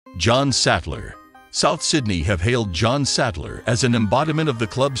John Sattler. South Sydney have hailed John Sattler as an embodiment of the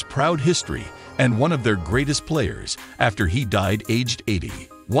club's proud history and one of their greatest players after he died aged 80.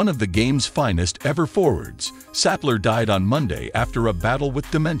 One of the game's finest ever forwards, Sattler died on Monday after a battle with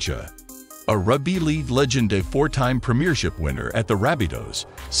dementia. A Rugby League LegendA four-time premiership winner at the Rabbitohs,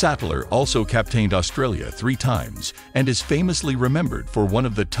 Sattler also captained Australia 3 times and is famously remembered for one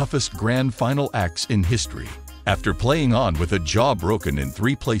of the toughest grand final acts in history. After playing on with a jaw broken in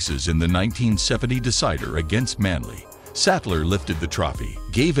 3 places in the 1970 decider against Manly, Sattler lifted the trophy,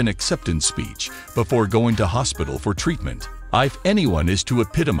 gave an acceptance speech before going to hospital for treatment. If anyone is to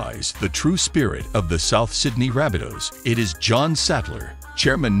epitomise the true spirit of the South Sydney Rabbitohs, it is John Sattler,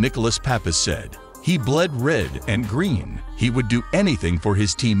 Chairman Nicholas Pappas said. He bled red and green. He would do anything for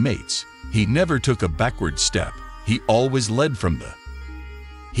his teammates. He never took a backward step. He always led from the.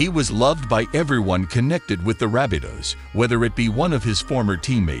 He was loved by everyone connected with the Rabbitohs, whether it be one of his former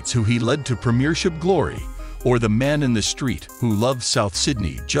teammates who he led to premiership glory, or the man in the street who loved South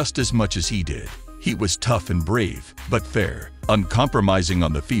Sydney just as much as he did. He was tough and brave, but fair, uncompromising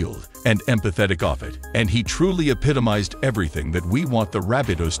on the field, and empathetic off it, and he truly epitomised everything that we want the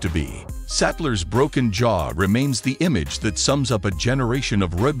Rabbitohs to be. Sattler's broken jaw remains the image that sums up a generation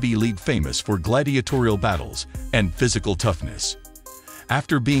of rugby league famous for gladiatorial battles and physical toughness.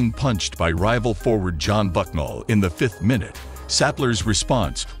 After being punched by rival forward John Bucknall in the 5th minute, Sattler's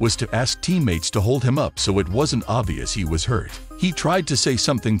response was to ask teammates to hold him up so it wasn't obvious he was hurt. He tried to say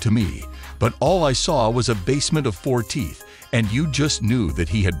something to me, but all I saw was a basement of 4 teeth, and you just knew that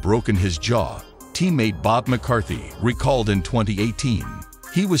he had broken his jaw, teammate Bob McCarthy recalled in 2018.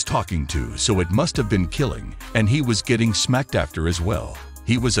 He was talking to, so it must have been killing, and he was getting smacked after as well.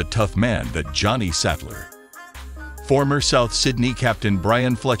 He was a tough man, that Johnny Sattler. Former South Sydney captain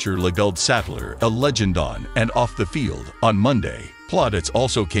Brian Fletcher labelled Sattler a legend on and off the field on Monday. Plaudits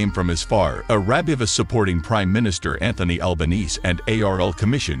also came from as far as Rabbitohs supporting Prime Minister Anthony Albanese and ARL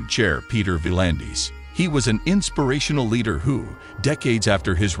Commission Chair Peter V'landys. He was an inspirational leader who, decades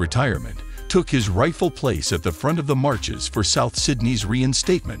after his retirement, took his rightful place at the front of the marches for South Sydney's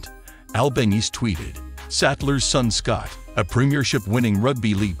reinstatement. Albanese tweeted, "Sattler's son Scott, a premiership-winning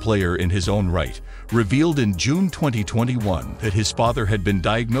rugby league player in his own right, revealed in June 2021 that his father had been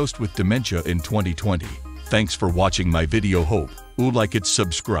diagnosed with dementia in 2020. Thanks for watching my video. Hope you like it,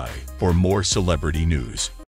 subscribe for more celebrity news."